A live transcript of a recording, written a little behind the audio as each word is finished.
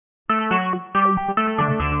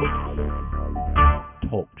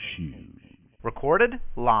shoes. Recorded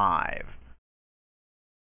live.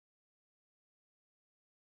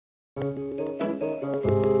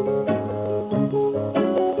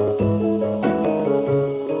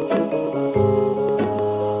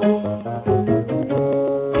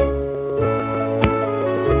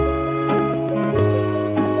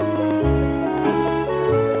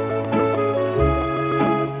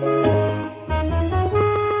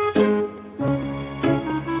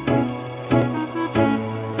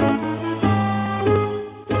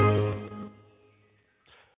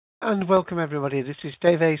 And welcome everybody, this is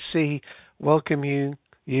Dave AC, welcome you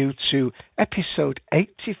to episode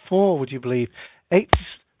 84, would you believe,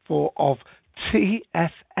 84 of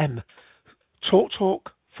TFM, TalkTalk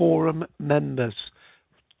Forum Members,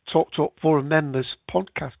 TalkTalk Forum Members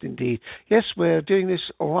podcast indeed. Yes, we're doing this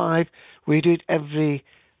live, we do it the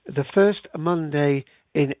first Monday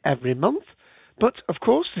in every month, but of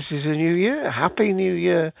course this is a new year, Happy New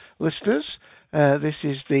Year listeners, this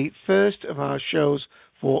is the first of our shows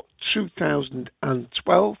for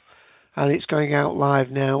 2012, and it's going out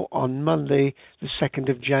live now on Monday, the 2nd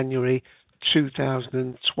of January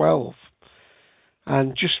 2012.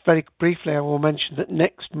 And just very briefly, I will mention that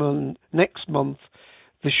next month,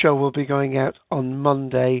 the show will be going out on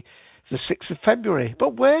Monday, the 6th of February.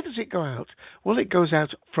 But where does it go out? Well, it goes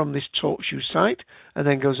out from this TalkShoe site, and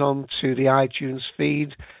then goes on to the iTunes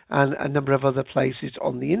feed and a number of other places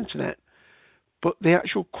on the internet. But the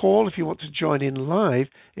actual call, if you want to join in live,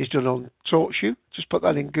 is done on TalkShoe. Just put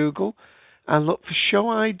that in Google and look for show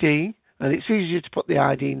ID, and it's easier to put the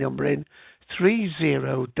ID number in,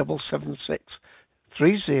 30776.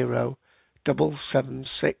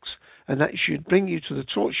 30776. And that should bring you to the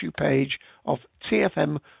TalkShoe page of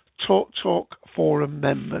TFM TalkTalk Forum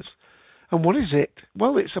Members. And what is it?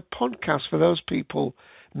 Well, it's a podcast for those people,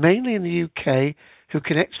 mainly in the UK, who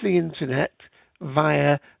connect to the internet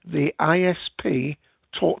via the ISP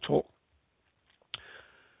TalkTalk.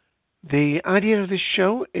 The idea of this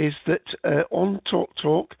show is that on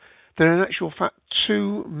TalkTalk there are in actual fact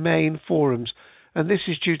two main forums, and this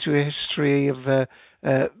is due to a history of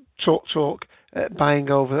TalkTalk buying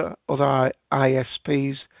over other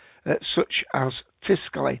ISPs such as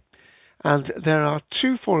Tiscali. And there are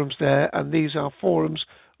two forums there, and these are forums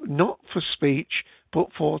not for speech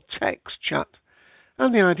but for text chat.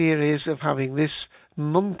 And the idea is of having this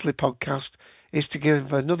monthly podcast is to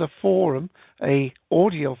give another forum, a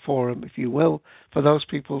audio forum, if you will, for those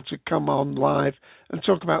people to come on live and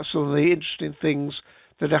talk about some of the interesting things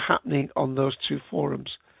that are happening on those two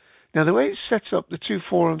forums. Now, the way it's set up, the two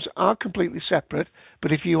forums are completely separate,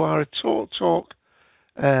 but if you are a TalkTalk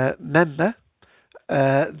member,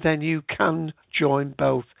 then you can join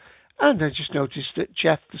both. And I just noticed that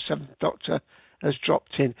Jeff, the Seventh Doctor, has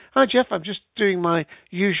dropped in. Hi Jeff, I'm just doing my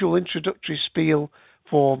usual introductory spiel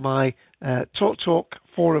for my TalkTalk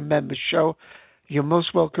Forum Members show. You're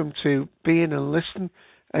most welcome to be in and listen,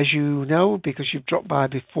 as you know, because you've dropped by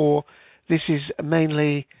before. This is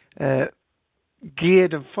mainly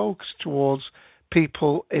geared and focused towards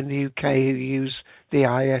people in the UK who use the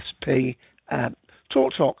ISP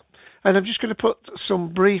TalkTalk. And I'm just going to put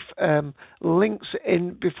some brief links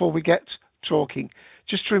in before we get talking.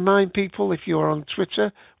 Just to remind people, if you are on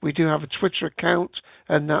Twitter, we do have a Twitter account,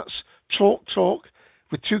 and that's TalkTalk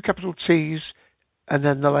with two capital T's and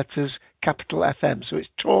then the letters capital FM. So it's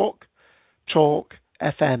Talk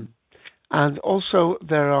FM. And also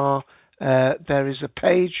there is a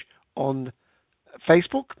page on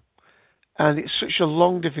Facebook, and it's such a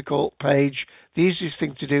long, difficult page. The easiest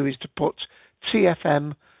thing to do is to put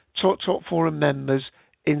TFM, TalkTalk Forum Members,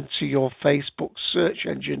 into your Facebook search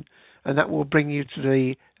engine, and that will bring you to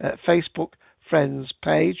the Facebook Friends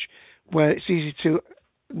page, where it's easy to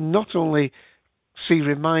not only see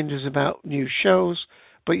reminders about new shows,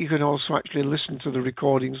 but you can also actually listen to the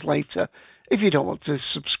recordings later if you don't want to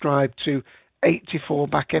subscribe to 84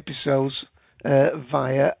 back episodes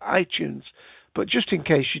via iTunes. But just in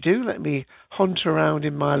case you do, let me hunt around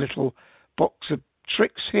in my little box of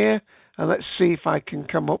tricks here, and let's see if I can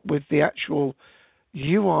come up with the actual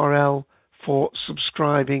URL for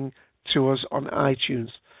subscribing to us on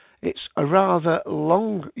iTunes. It's a rather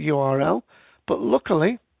long URL, but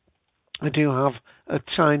luckily I do have a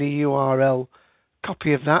tiny URL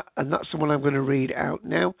copy of that, and that's the one I'm going to read out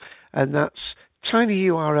now, and that's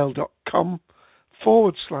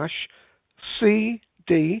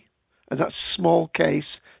tinyurl.com/CD, and that's small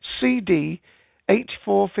case,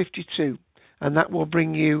 CD8452, and that will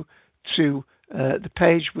bring you to the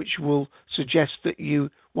page which will suggest that you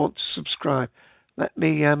want to subscribe. Let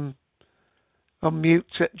me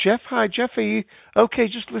unmute Jeff. Hi, Jeff. Are you okay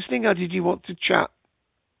just listening, or did you want to chat?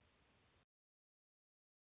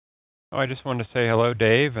 Oh, I just wanted to say hello,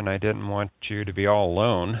 Dave, and I didn't want you to be all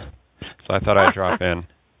alone, so I thought I'd drop in.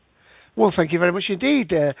 Well, thank you very much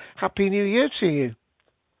indeed. Happy New Year to you.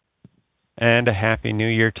 And a Happy New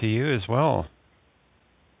Year to you as well.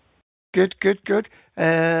 Good.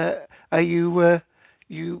 Are you,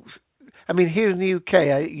 I mean, here in the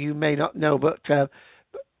UK, you may not know, but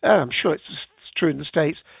I'm sure it's true in the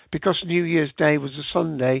States, because New Year's Day was a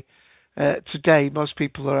Sunday. Today, most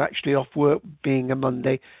people are actually off work, being a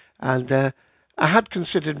Monday, and I had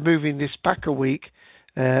considered moving this back a week,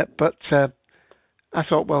 but I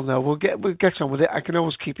thought, well, no, we'll get on with it. I can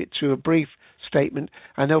always keep it to a brief statement.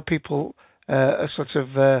 I know people are sort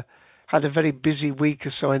of had a very busy week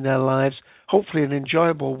or so in their lives. Hopefully, an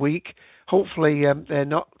enjoyable week. Hopefully, they're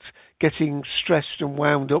not getting stressed and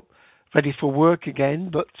wound up, ready for work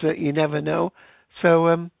again. But you never know.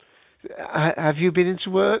 So, have you been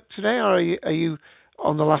into work today, or are you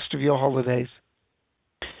on the last of your holidays?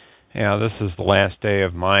 Yeah, this is the last day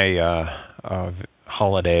of my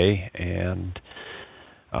holiday, and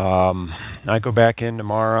I go back in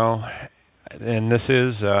tomorrow. And this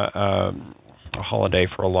is a holiday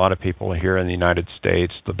for a lot of people here in the United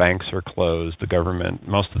States. The banks are closed.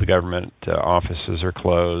 Most of the government offices are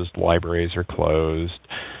closed. Libraries are closed.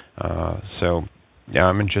 So, yeah,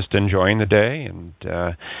 I'm just enjoying the day. And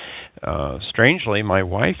strangely, my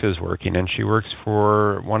wife is working, and she works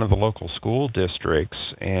for one of the local school districts.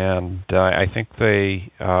 And I think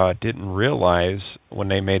they didn't realize when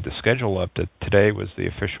they made the schedule up that today was the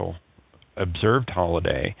official observed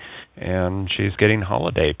holiday, and she's getting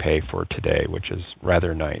holiday pay for today, which is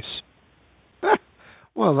rather nice.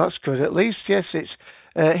 Well, that's good at least. Yes, it's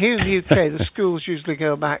here in the UK. The schools usually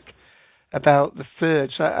go back about the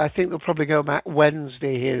 3rd, so I think they'll probably go back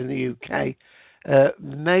Wednesday here in the UK.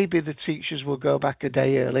 Maybe the teachers will go back a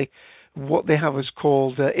day early. What they have is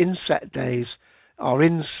called inset days, or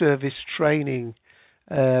in-service training,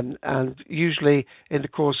 and usually in the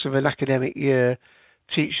course of an academic year,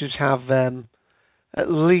 teachers have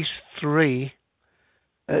at least 3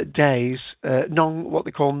 days, what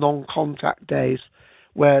they call non-contact days,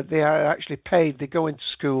 where they are actually paid. They go into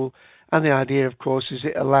school, and the idea, of course, is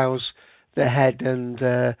it allows the head and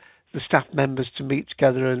the staff members to meet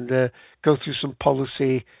together and go through some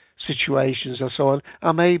policy situations and so on,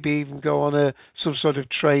 and maybe even go on some sort of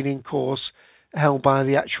training course held by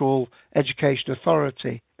the actual education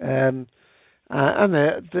authority. And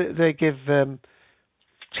they give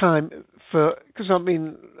time for, because I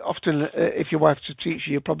mean, often if your wife's a teacher,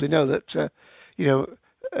 you probably know that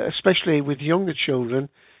especially with younger children,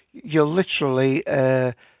 you're literally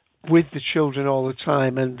with the children all the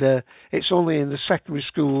time, and it's only in the secondary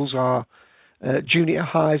schools or junior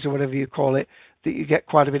highs or whatever you call it that you get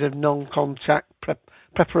quite a bit of non-contact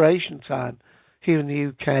preparation time. Here in the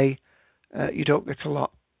UK, you don't get a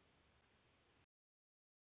lot.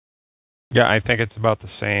 Yeah, I think it's about the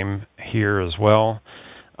same here as well.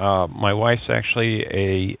 My wife's actually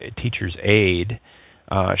a teacher's aide.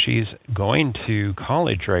 She's going to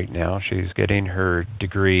college right now. She's getting her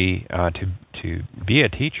degree to be a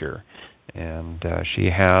teacher, and she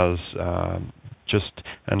has just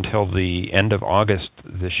until the end of August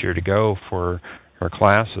this year to go for her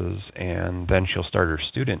classes, and then she'll start her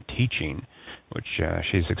student teaching, which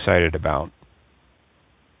she's excited about.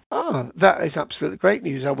 Oh, that is absolutely great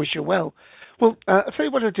news. I wish her well. Well, I'll tell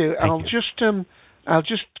you what I'll do. I'll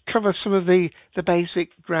just cover some of the basic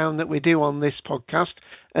ground that we do on this podcast,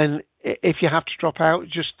 and if you have to drop out,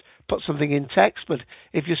 just put something in text. But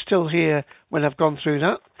if you're still here when I've gone through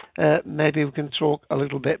that, maybe we can talk a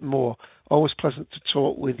little bit more. Always pleasant to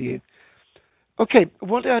talk with you. Okay,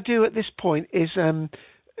 what I do at this point is,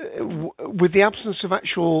 with the absence of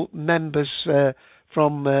actual members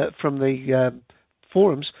from the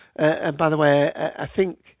forums, and by the way, I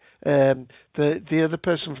think the other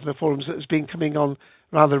person from the forums that has been coming on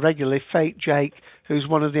rather regularly, Fate Jake, who's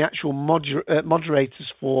one of the actual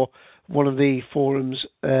moderators for one of the forums,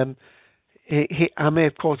 I may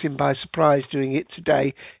have caught him by surprise doing it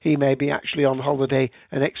today. He may be actually on holiday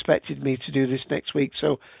and expected me to do this next week.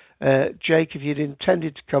 So, Jake, if you'd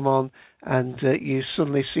intended to come on and you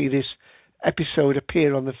suddenly see this episode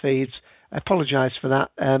appear on the feeds, I apologise for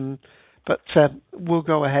that. But we'll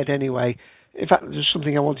go ahead anyway. In fact, there's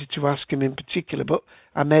something I wanted to ask him in particular, but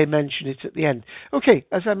I may mention it at the end. Okay,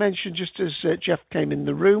 as I mentioned, just as Jeff came in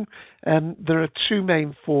the room, there are 2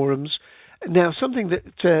 main forums. Now, something that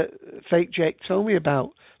Fake Jake told me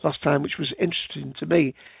about last time, which was interesting to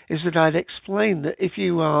me, is that I'd explained that if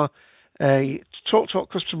you are a TalkTalk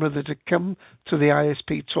customer that had come to the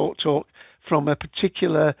ISP TalkTalk from a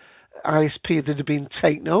particular ISP that had been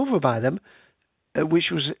taken over by them,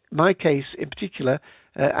 which was my case in particular.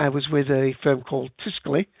 I was with a firm called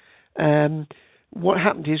Tiscali. What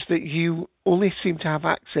happened is that you only seem to have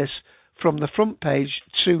access from the front page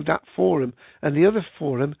to that forum, and the other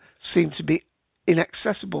forum seemed to be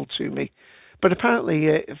inaccessible to me. But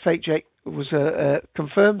apparently, Fake Jake was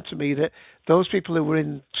confirmed to me that those people who were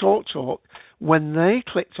in TalkTalk, when they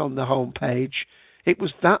clicked on the home page, it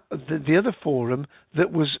was the other forum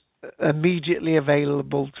that was immediately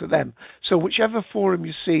available to them. So whichever forum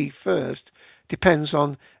you see first depends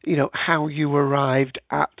on how you arrived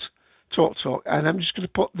at TalkTalk. And I'm just going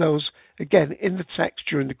to put those again in the text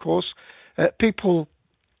during the course. People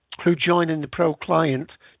who join in the pro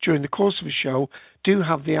client during the course of a show do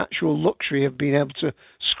have the actual luxury of being able to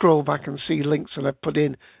scroll back and see links that I put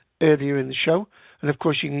in earlier in the show. And of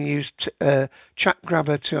course, you can use Chat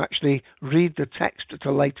Grabber to actually read the text at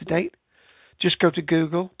a later date. Just go to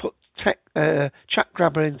Google, put Chat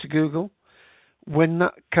Grabber into Google. When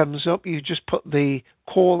that comes up, you just put the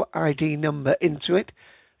call ID number into it.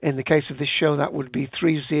 In the case of this show, that would be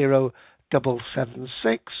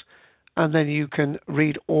 30776. And then you can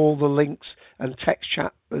read all the links and text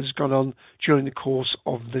chat that has gone on during the course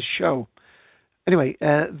of the show. Anyway,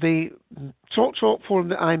 the TalkTalk forum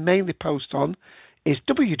that I mainly post on is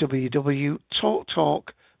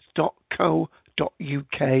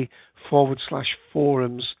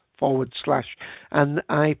www.talktalk.co.uk/forums/. And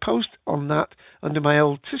I post on that under my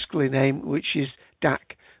old Tiscali name, which is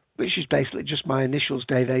DAC, which is basically just my initials,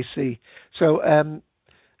 Dave AC. So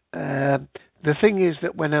the thing is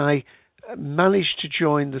that when I managed to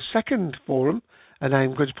join the second forum, and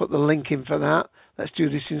I'm going to put the link in for that, let's do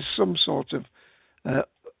this in some sort of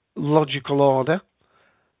logical order.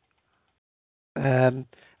 And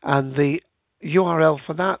the URL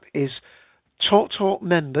for that is TalkTalk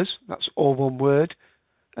Members, that's all one word,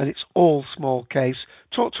 and it's all small case,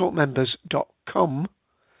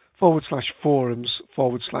 talktalkmembers.com/forums/.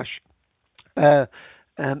 By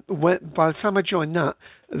the time I joined that,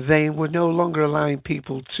 they were no longer allowing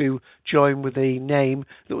people to join with a name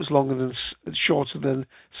that was shorter than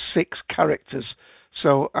 6 characters.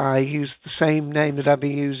 So I used the same name that I've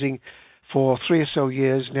been using for 3 or so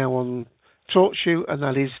years now on TalkShoe, and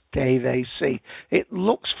that is Dave AC. It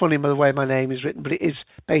looks funny by the way my name is written, but it is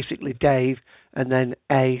basically Dave and then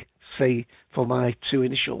AC for my 2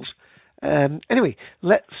 initials. Anyway,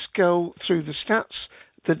 let's go through the stats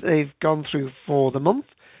that they've gone through for the month,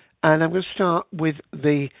 and I'm going to start with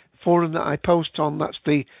the forum that I post on. That's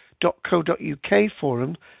the .co.uk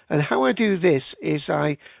forum, and how I do this is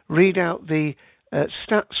I read out the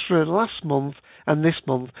stats for last month and this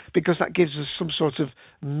month, because that gives us some sort of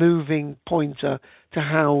moving pointer to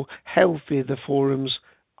how healthy the forums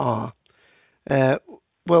are.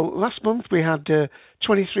 Well, last month we had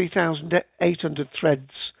 23,800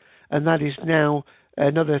 threads, and that is now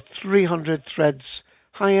another 300 threads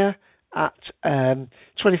higher at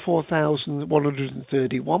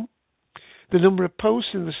 24,131. The number of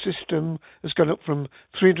posts in the system has gone up from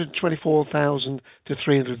 324,000 to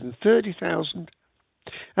 330,000,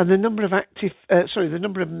 and the number of the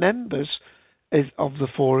number of members of the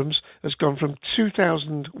forums has gone from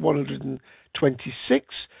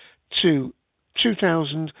 2,126 to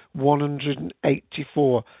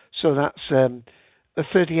 2,184. So that's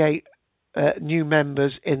 38 new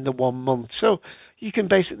members in the 1 month. So you can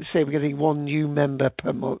basically say we're getting 1 new member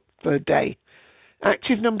per day.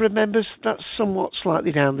 Active number of members, that's somewhat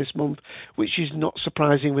slightly down this month, which is not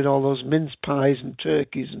surprising with all those mince pies and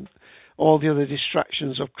turkeys and all the other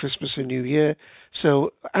distractions of Christmas and New Year.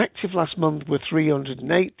 So active last month were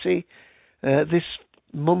 380. This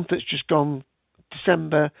month that's just gone,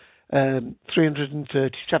 December,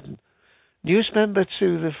 337. Newest member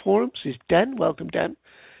to the forums is Den. Welcome, Den.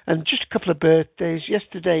 And just a couple of birthdays.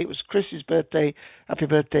 Yesterday it was Chris's birthday. Happy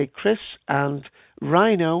birthday, Chris. And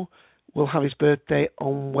Rhino will have his birthday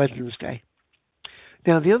on Wednesday.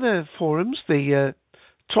 Now, the other forums, the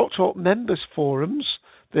TalkTalk members forums,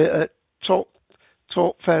 the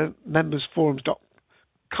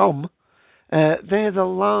TalkTalkMembersForums.com, they're the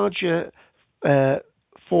larger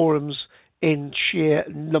forums in sheer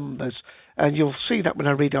numbers. And you'll see that when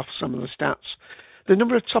I read off some of the stats. The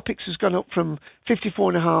number of topics has gone up from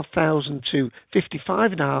 54,500 to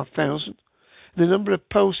 55,500. The number of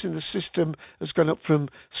posts in the system has gone up from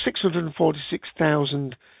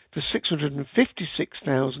 646,000 to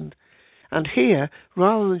 656,000. And here,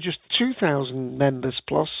 rather than just 2,000 members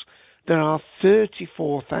plus, there are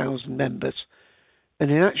 34,000 members. And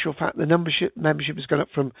in actual fact, the membership has gone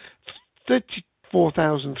up from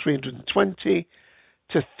 34,320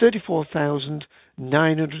 to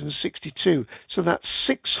 34,962. So that's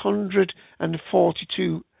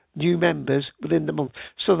 642 new members within the month.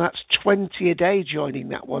 So that's 20 a day joining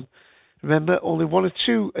that one. Remember, only 1 or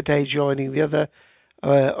 2 a day joining the other,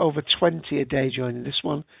 over 20 a day joining this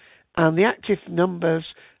one. And the active numbers,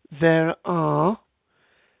 there are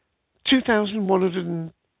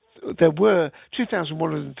 2,100. There were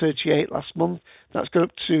 2,138 last month. That's gone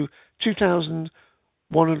up to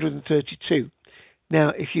 2,132. Now,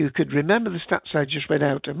 if you could remember the stats I just read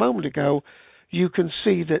out a moment ago, you can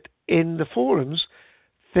see that in the forums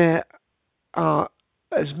there are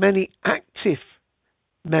as many active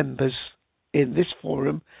members in this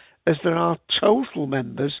forum as there are total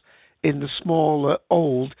members in the smaller,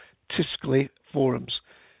 old Tiscali forums.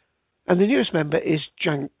 And the newest member is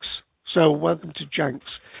Janks. So welcome to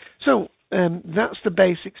Janks. So that's the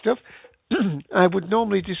basic stuff. I would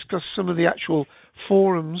normally discuss some of the actual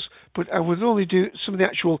forums, but I would only do some of the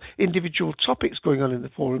actual individual topics going on in the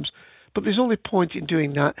forums. But there's only point in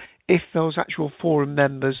doing that if those actual forum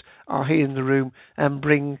members are here in the room and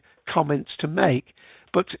bring comments to make.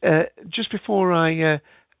 But just before I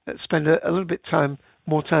spend a little bit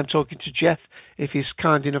more time talking to Jeff, if he's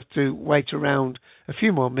kind enough to wait around a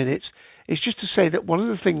few more minutes, it's just to say that one of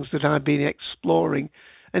the things that I've been exploring,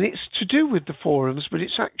 and it's to do with the forums, but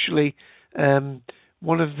it's actually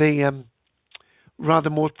one of the rather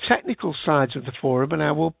more technical sides of the forum, and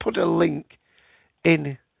I will put a link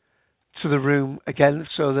in to the room again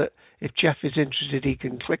so that if Jeff is interested, he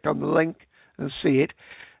can click on the link and see it.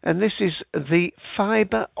 And this is the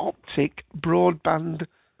fibre optic broadband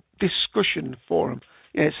discussion forum.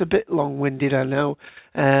 Yeah, it's a bit long-winded, I know,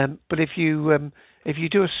 but if you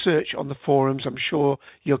do a search on the forums, I'm sure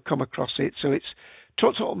you'll come across it. So it's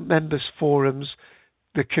TalkTalk Members Forums,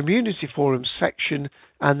 the Community Forums section,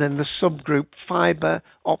 and then the subgroup Fibre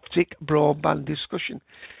Optic Broadband Discussion.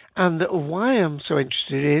 And why I'm so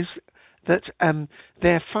interested is that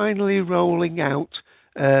they're finally rolling out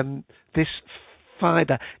this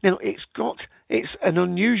fibre. Now, it's an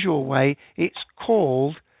unusual way. It's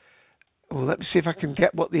called, let me see if I can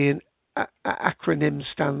get what the acronym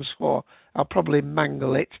stands for. I'll probably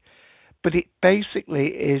mangle it. But it basically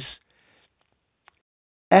is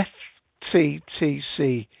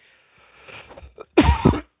FTTC.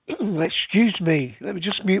 Excuse me. Let me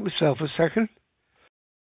just mute myself a second.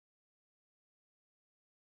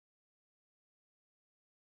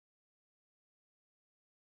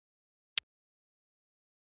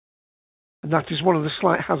 And that is one of the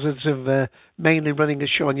slight hazards of mainly running a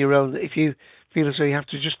show on your own. If you feel as though you have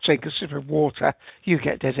to just take a sip of water, you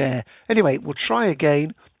get dead air. Anyway, we'll try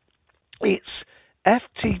again. It's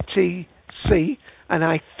FTTC, and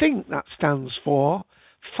I think that stands for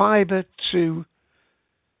Fibre to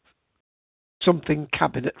something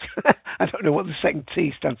cabinet. I don't know what the second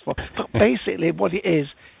T stands for. But basically what it is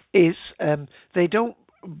they don't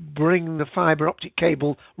bring the fibre optic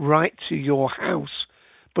cable right to your house.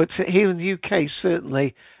 But here in the UK,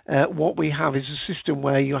 certainly, what we have is a system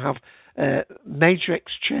where you have major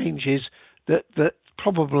exchanges that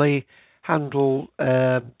probably handle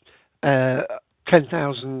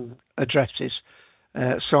 10,000 addresses.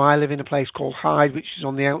 So I live in a place called Hyde, which is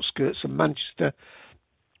on the outskirts of Manchester,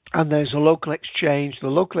 and there's a local exchange. The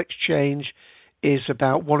local exchange is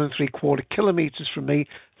about 1 3/4 kilometres from me.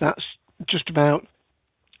 That's just about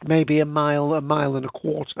maybe a mile and a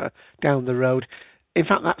quarter down the road. In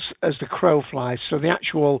fact, that's as the crow flies. So the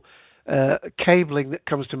actual cabling that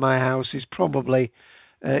comes to my house is probably,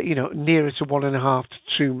 nearer to 1.5 to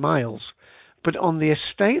 2 miles. But on the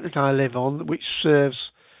estate that I live on, which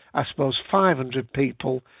serves, I suppose, 500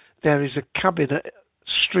 people, there is a cabinet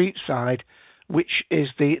street side, which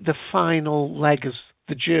is the final leg of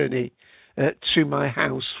the journey to my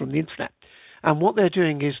house from the internet. And what they're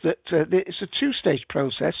doing is that it's a 2-stage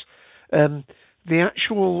process. The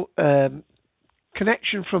actual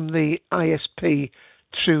connection from the ISP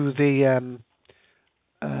to the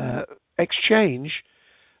exchange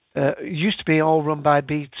used to be all run by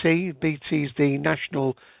BT. BT is the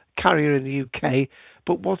national carrier in the UK.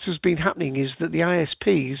 But what has been happening is that the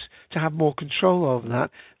ISPs, to have more control over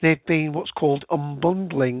that, they've been what's called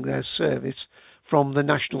unbundling their service from the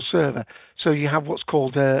national server. So you have what's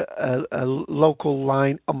called a local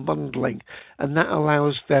line unbundling, and that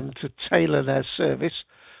allows them to tailor their service,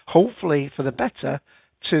 hopefully for the better,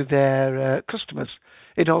 to their customers.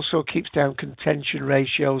 It also keeps down contention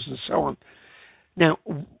ratios and so on. Now,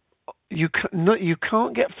 you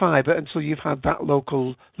can't get fibre until you've had that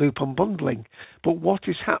local loop unbundling. But what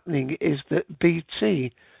is happening is that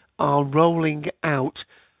BT are rolling out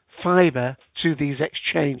fibre to these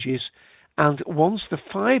exchanges, and once the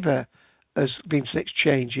fibre has been to the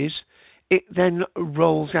exchanges, it then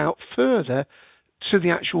rolls out further to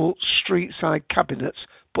the actual street side cabinets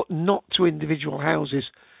but not to individual houses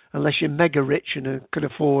unless you're mega rich and can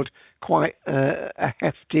afford quite a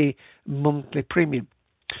hefty monthly premium.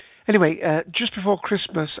 Anyway, just before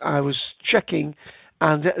Christmas, I was checking,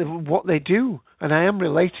 and what they do, and I am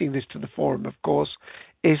relating this to the forum, of course,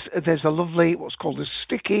 is there's a lovely, what's called a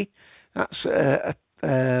sticky. That's part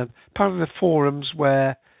of the forums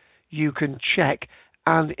where you can check,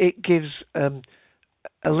 and it gives a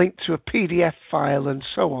link to a PDF file and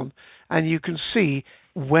so on, and you can see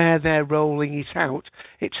where they're rolling it out.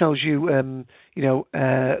 It tells you,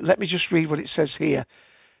 let me just read what it says here.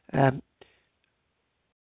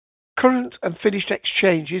 Current and finished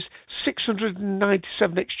exchanges,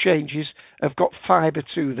 697 exchanges have got fibre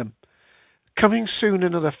to them. Coming soon,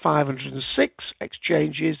 another 506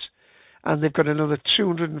 exchanges, and they've got another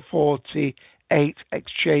 248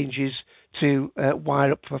 exchanges to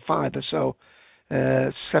wire up for fibre. So,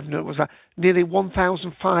 nearly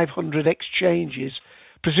 1,500 exchanges.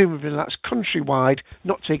 Presumably that's countrywide,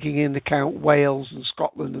 not taking into account Wales and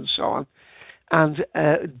Scotland and so on. And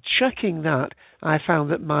checking that, I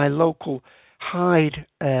found that my local Hyde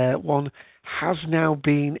one has now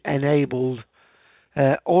been enabled.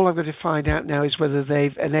 All I've got to find out now is whether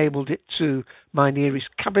they've enabled it to my nearest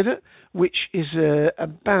cabinet, which is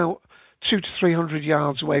about 200 to 300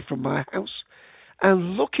 yards away from my house.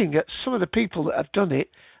 And looking at some of the people that have done it,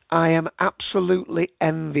 I am absolutely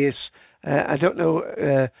envious. I don't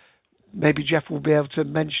know, maybe Jeff will be able to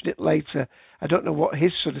mention it later. I don't know what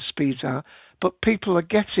his sort of speeds are, but people are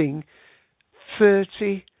getting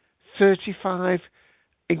 30, 35,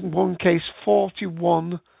 in one case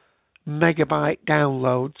 41 megabyte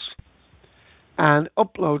downloads and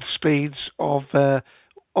upload speeds of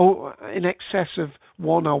in excess of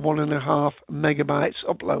 1 or 1.5 megabytes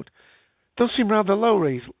upload. Does seem rather low,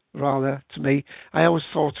 rather, to me. I always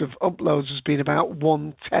thought of uploads as being about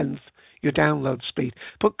 1/10 your download speed.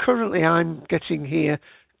 But currently I'm getting here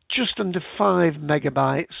just under 5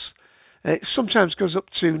 megabytes. It sometimes goes up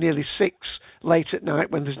to nearly 6 late at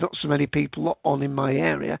night when there's not so many people on in my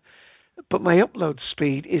area. But my upload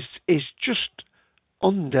speed is just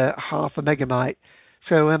under half a megabyte.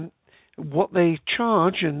 So what they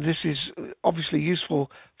charge, and this is obviously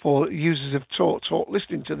useful for users of TalkTalk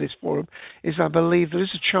listening to this forum, is I believe there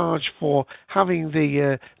is a charge for having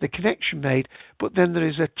the connection made, but then there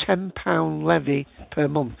is a £10 levy per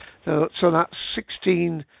month. So that's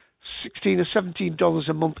 $16 or $17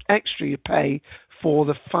 a month extra you pay for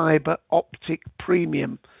the fibre optic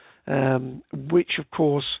premium, which of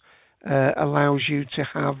course allows you to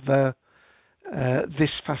have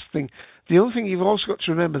this fast thing. The other thing you've also got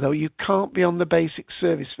to remember, though, you can't be on the basic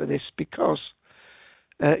service for this because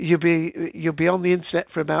you'll be on the internet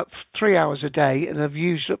for about 3 hours a day and have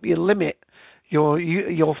used up your limit,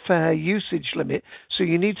 your fair usage limit. So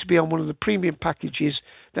you need to be on one of the premium packages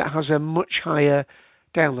that has a much higher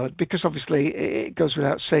download, because obviously it goes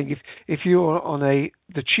without saying, if you're on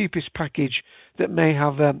the cheapest package that may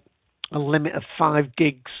have a limit of 5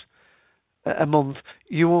 gigs a month,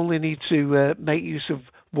 you only need to make use of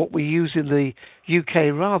what we use in the UK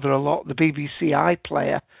rather a lot, the BBC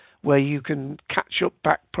iPlayer, where you can catch up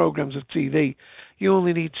back programs of TV. You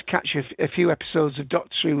only need to catch a few episodes of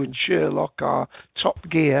Doctor Who and Sherlock or Top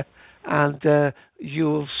Gear, and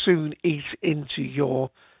you'll soon eat into your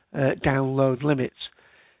download limits.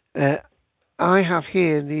 I have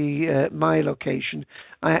here in my location,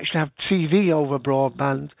 I actually have TV over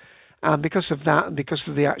broadband, and because of that and because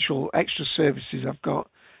of the actual extra services I've got,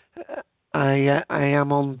 I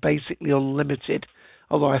am on basically unlimited,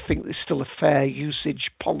 although I think there's still a fair usage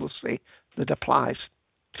policy that applies.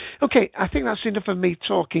 Okay, I think that's enough of me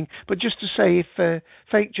talking, but just to say, if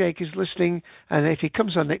Fake Jake is listening and if he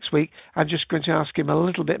comes on next week, I'm just going to ask him a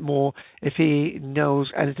little bit more if he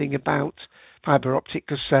knows anything about fibre optic,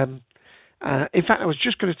 because in fact I was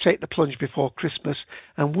just going to take the plunge before Christmas,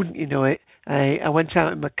 and wouldn't you know it, I went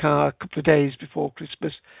out in my car a couple of days before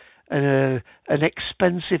Christmas and an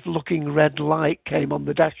expensive looking red light came on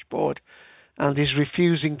the dashboard and is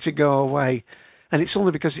refusing to go away. And it's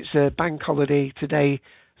only because it's a bank holiday today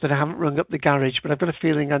that I haven't rung up the garage, but I've got a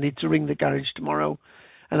feeling I need to ring the garage tomorrow.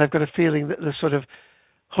 And I've got a feeling that the sort of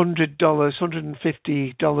 $100,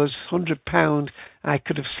 $150, £100 I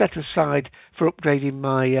could have set aside for upgrading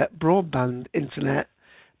my broadband internet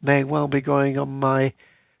may well be going on my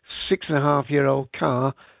 6.5-year-old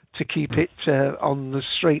car to keep it on the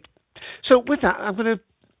street. So with that, I'm going to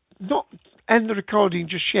not end the recording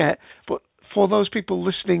just yet, but for those people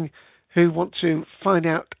listening who want to find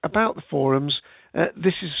out about the forums,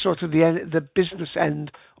 this is sort of the business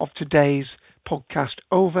end of today's podcast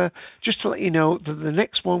over. Just to let you know that the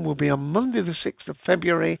next one will be on Monday the 6th of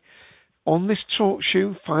February, on this talk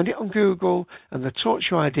show. Find it on Google, and the talk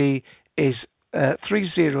show ID is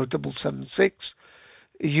 30776.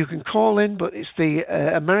 You can call in, but it's the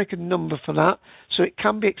American number for that, so it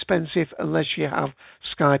can be expensive unless you have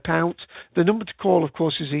Skype out. The number to call, of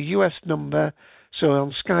course, is a US number, so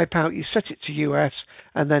on Skype out you set it to US,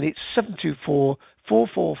 and then it's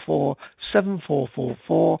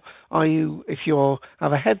 724-444-7444. If you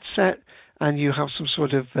have a headset and you have some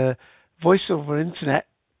sort of voice over internet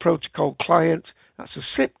protocol client, that's a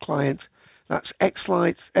SIP client, that's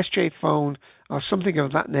X-Lite, SJ Phone, or something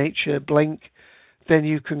of that nature, Blink, then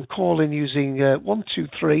you can call in using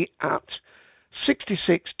 123 at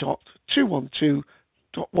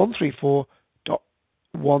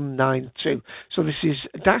 66.212.134.192. So this is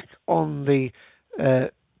DAC on the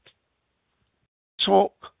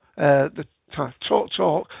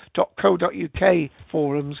TalkTalk.co.uk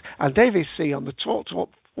forums, and David C on the TalkTalk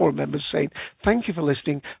forum members saying thank you for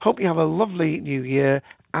listening. Hope you have a lovely new year,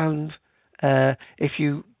 and if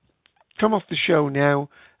you come off the show now,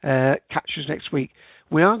 catch us next week.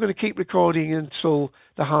 We are going to keep recording until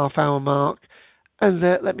the half-hour mark, and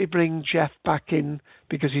let me bring Jeff back in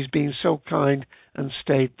because he's been so kind and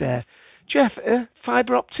stayed there. Jeff,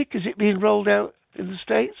 fibre optic, is it being rolled out in the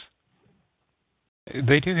States?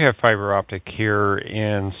 They do have fiber optic here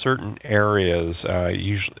in certain areas.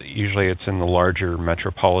 Usually it's in the larger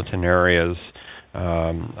metropolitan areas.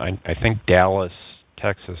 I think Dallas,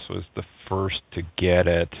 Texas was the first to get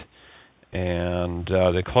it. And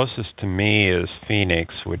the closest to me is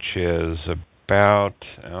Phoenix, which is about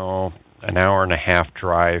an hour and a half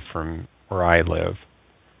drive from where I live.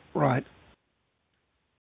 Right.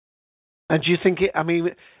 And do you think is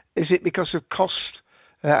it because of cost?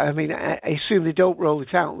 I assume they don't roll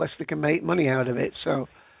it out unless they can make money out of it. So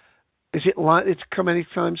is it likely to come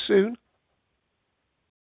anytime soon?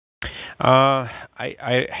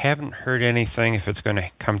 I haven't heard anything if it's going to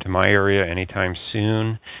come to my area anytime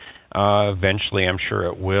soon. Eventually, I'm sure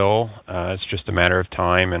it will. It's just a matter of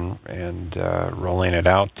time and rolling it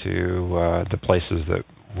out to the places that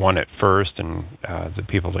want it first and the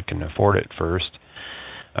people that can afford it first.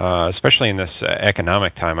 Especially in this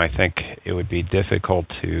economic time, I think it would be difficult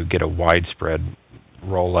to get a widespread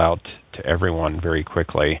rollout to everyone very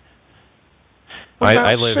quickly.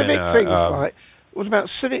 I live in what about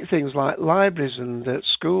civic things like libraries and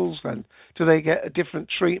schools then? Do they get a different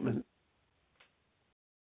treatment?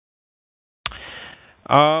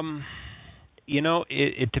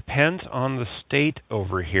 It depends on the state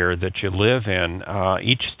over here that you live in.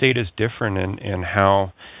 Each state is different in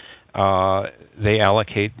how they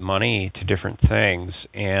allocate money to different things.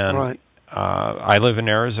 And right. I live in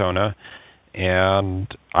Arizona, and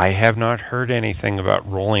I have not heard anything about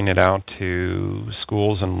rolling it out to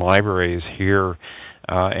schools and libraries here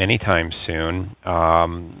anytime soon.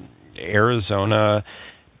 Arizona,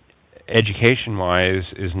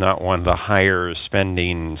 education-wise, is not one of the higher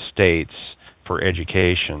spending states for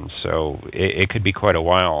education, so it could be quite a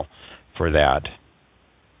while for that.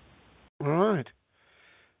 Right.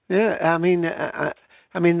 Yeah,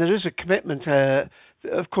 there is a commitment.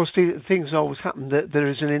 Of course, things always happen. That there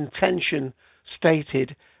is an intention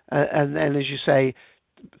stated, and as you say,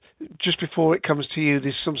 just before it comes to you,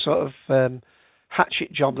 there's some sort of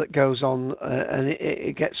hatchet job that goes on, and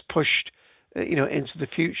it gets pushed, into the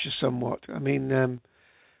future somewhat.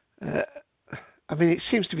 It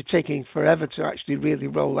seems to be taking forever to actually really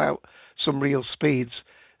roll out some real speeds.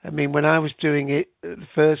 When I was doing it at the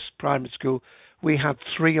first primary school, we had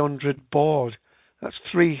 300 baud. That's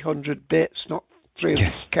 300 bits, not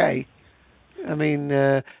 300K.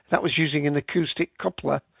 That was using an acoustic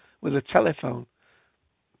coupler with a telephone.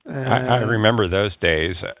 I remember those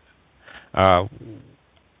days. I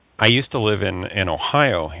used to live in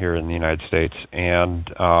Ohio here in the United States,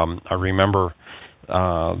 and I remember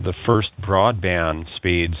the first broadband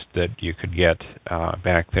speeds that you could get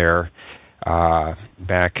back there,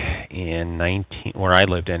 back in where I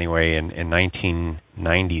lived anyway, in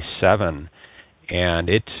 1997, and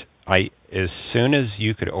as soon as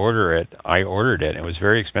you could order it, I ordered it. It was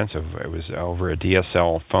very expensive. It was over a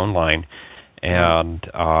DSL phone line, and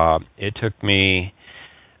it took me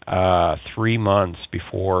 3 months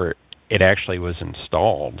before it actually was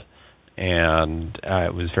installed, and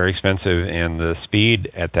it was very expensive, and the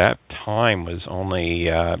speed at that time was only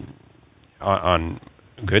on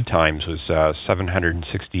good times was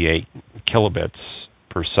 768 kilobits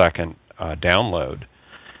per second download,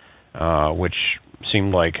 which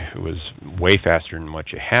seemed like it was way faster than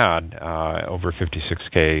what you had over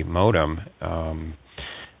 56K modem,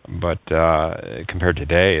 but compared to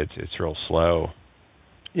today, it's real slow.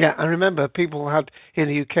 Yeah, I remember people had, in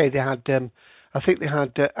the UK, they had I think they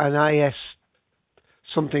had an IS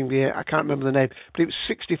something there, I can't remember the name, but it was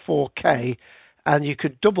 64K, and you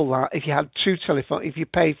could double that if you had two telephone, if you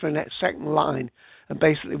paid for a second line. And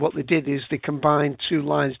basically what they did is they combined two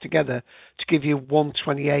lines together to give you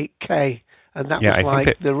 128K, and that was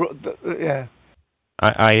like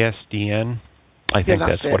ISDN. I think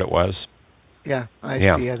that's what it was. Yeah,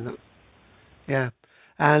 ISDN. Yeah.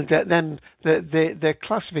 And then the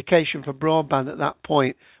classification for broadband at that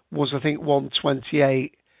point was, I think,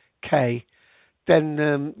 128K.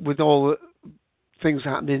 Then with all the things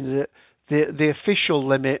happening, the official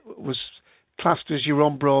limit was classed as your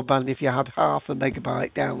own broadband if you had half a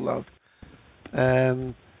megabyte download.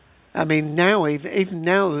 I mean, now even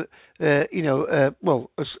now, as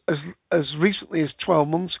recently as 12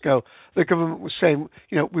 months ago, the government was saying,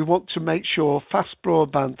 we want to make sure fast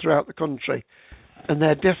broadband throughout the country, and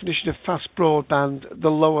their definition of fast broadband, the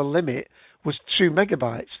lower limit was 2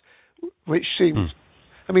 megabytes, which seems,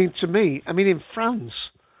 I mean, to me, in France,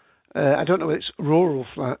 I don't know if it's rural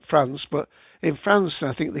France, but in France,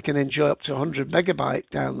 I think they can enjoy up to 100 megabyte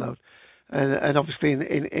download. And obviously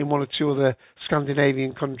in one or two other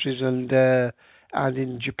Scandinavian countries and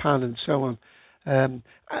in Japan and so on.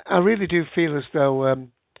 I really do feel as though,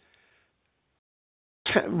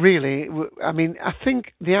 I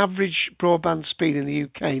think the average broadband speed in the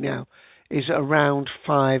UK now is around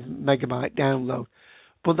 5 megabyte download.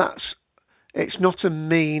 But it's not a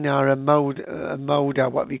mean or a mode or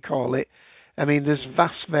whatever you call it. I mean, there's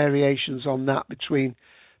vast variations on that between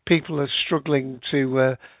people who are struggling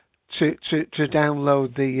to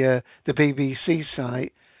download the BBC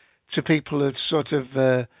site to people who are sort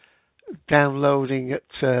of downloading at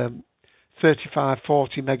 35,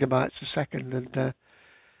 40 megabytes a second, and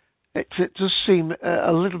it does seem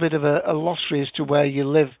a little bit of a lottery as to where you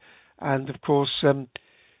live. And of course,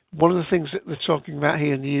 one of the things that they're talking about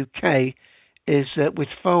here in the UK is that with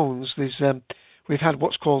phones, we've had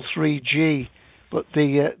what's called 3G, but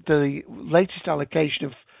the latest allocation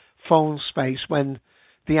of phone space when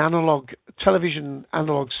the television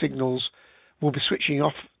analog signals will be switching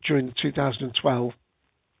off during 2012,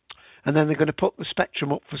 and then they're going to put the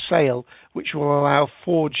spectrum up for sale, which will allow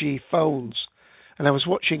 4G phones. And I was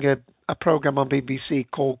watching a program on BBC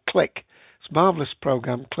called Click. It's a marvellous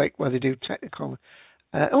program, Click, where they do technical.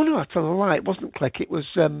 I tell a lie, it wasn't Click. It was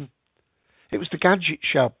the Gadget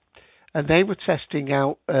Show, and they were testing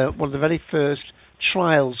out one of the very first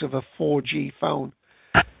trials of a 4G phone.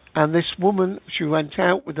 And this woman, she went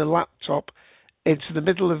out with a laptop into the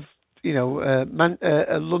middle of,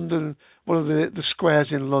 London, one of the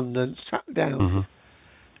squares in London, sat down,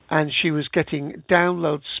 and she was getting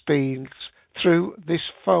download speeds through this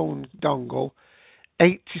phone dongle,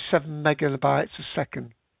 87 megabytes a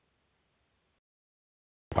second.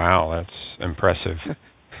 Wow, that's impressive.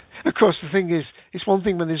 Of course, the thing is, it's one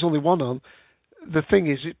thing when there's only one on. The thing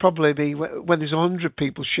is, it'd probably be when there's 100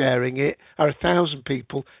 people sharing it, or 1,000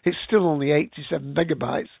 people, it's still only 87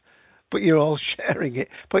 megabytes, but you're all sharing it.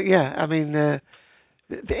 But yeah, I mean,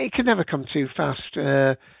 it can never come too fast.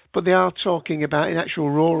 But they are talking about, in actual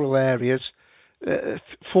rural areas,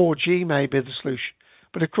 4G may be the solution.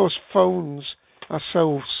 But of course, phones are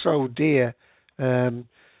so dear.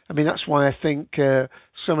 That's why I think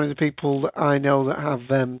so many people that I know that have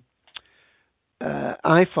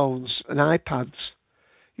iPhones and iPads,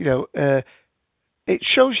 it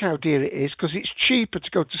shows you how dear it is, because it's cheaper to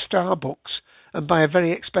go to Starbucks and buy a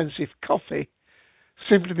very expensive coffee,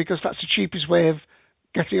 simply because that's the cheapest way of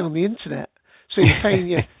getting on the internet. So you're paying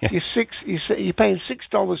you're paying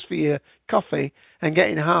 $6 for your coffee and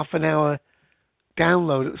getting half an hour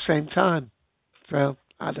download at the same time. So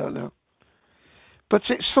I don't know. But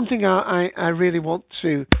it's something I really want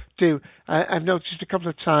to do. I've noticed a couple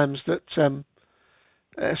of times that,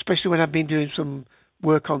 especially when I've been doing some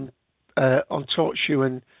work on TalkShoe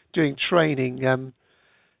and doing training,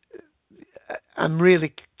 I'm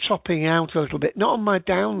really topping out a little bit. Not on my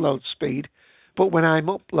download speed, but when I'm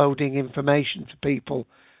uploading information to people.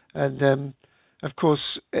 And, of course,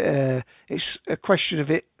 it's a question of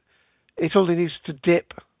it only needs to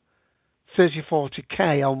dip 30,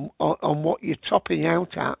 40K on what you're topping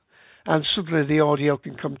out at, and suddenly the audio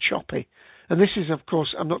can come choppy. And this is, of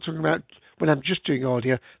course, I'm not talking about when I'm just doing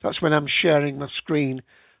audio. That's when I'm sharing my screen.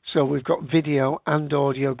 So we've got video and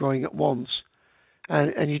audio going at once.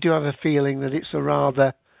 And you do have a feeling that it's a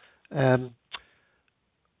rather, it's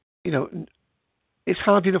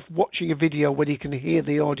hard enough watching a video when you can hear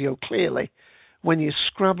the audio clearly. When you're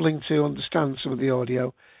scrabbling to understand some of the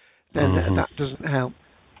audio, then that doesn't help.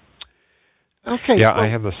 Okay. Yeah, I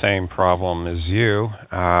have the same problem as you.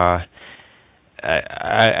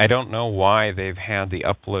 I don't know why they've had the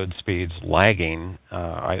upload speeds lagging.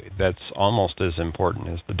 That's almost as important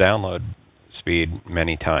as the download speed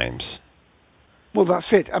many times. Well,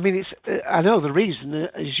 that's it. I mean, I know the reason,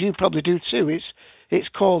 as you probably do too. It's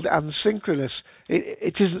called asynchronous.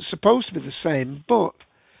 It isn't supposed to be the same, but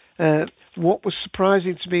what was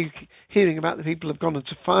surprising to me, hearing about the people who have gone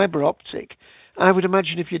into fibre optic, I would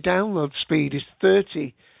imagine if your download speed is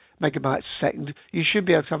 30 megabytes a second, you should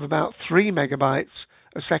be able to have about 3 megabytes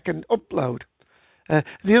a second upload.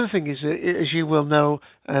 The other thing is, as you will know,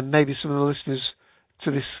 maybe some of the listeners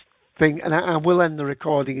to this thing, and I will end the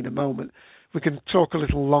recording in a moment. We can talk a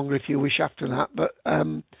little longer if you wish after that, but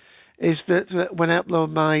is that when I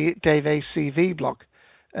upload my Dave ACV blog,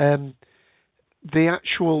 the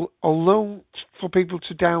actual, although for people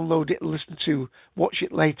to download it and listen to, watch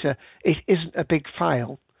it later, it isn't a big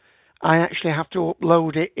file. I actually have to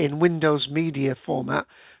upload it in Windows Media format.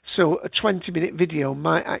 So a 20-minute video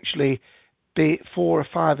might actually be 400 or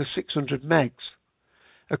 500 or 600 megs.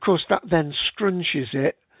 Of course, that then scrunches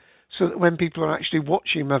it so that when people are actually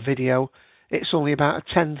watching my video, it's only about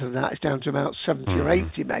a tenth of that. It's down to about 70 or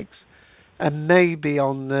 80 megs. And maybe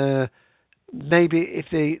if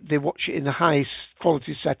they watch it in the highest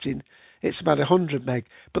quality setting, it's about 100 meg.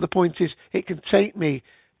 But the point is, it can take me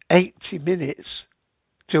 80 minutes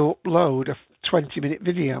to upload a 20-minute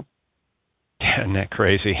video. Yeah, isn't that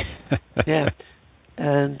crazy? Yeah.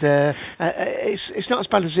 And it's not as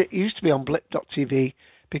bad as it used to be on blip.tv,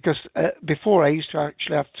 because before I used to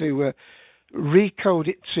actually have to recode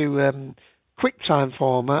it to QuickTime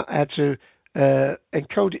format. I had to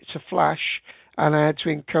encode it to Flash, and I had to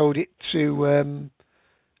encode it to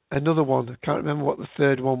another one. I can't remember what the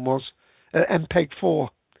third one was. MPEG-4.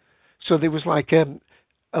 So there was like a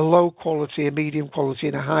low quality, a medium quality,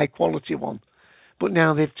 and a high quality one. But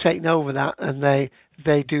now they've taken over that, and they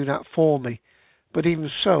do that for me. But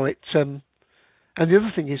even so, and the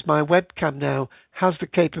other thing is, my webcam now has the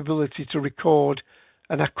capability to record,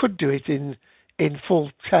 and I could do it in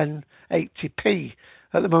full 1080p.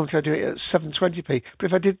 At the moment, I do it at 720p. But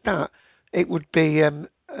if I did that, it would be 1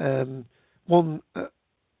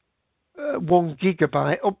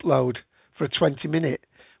 gigabyte upload for a 20-minute,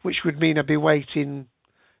 which would mean I'd be waiting,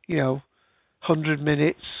 100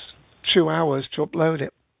 minutes, 2 hours to upload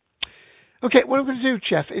it. Okay, what I'm going to do,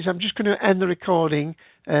 Jeff, is I'm just going to end the recording.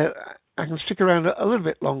 I can stick around a little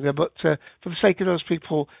bit longer, but for the sake of those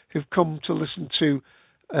people who've come to listen to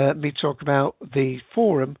me talk about the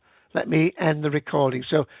forum, let me end the recording.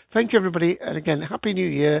 So thank you, everybody, and again, Happy New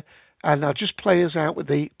Year, and I'll just play us out with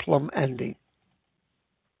the plum ending.